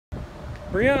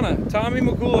Brianna, Tommy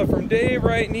Mikula from Dave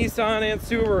Wright Nissan and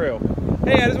Subaru.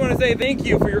 Hey, I just want to say thank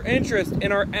you for your interest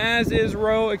in our as-is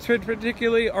row,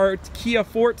 particularly our Kia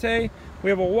Forte. We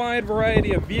have a wide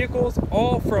variety of vehicles,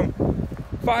 all from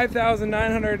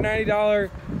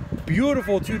 $5,990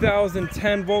 beautiful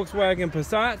 2010 Volkswagen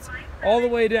Passats, all the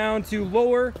way down to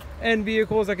lower end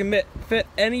vehicles that can fit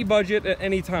any budget at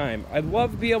any time. I'd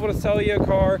love to be able to sell you a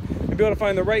car and be able to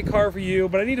find the right car for you,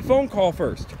 but I need a phone call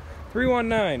first.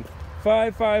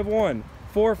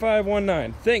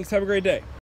 319-551-4519. Thanks, have a great day.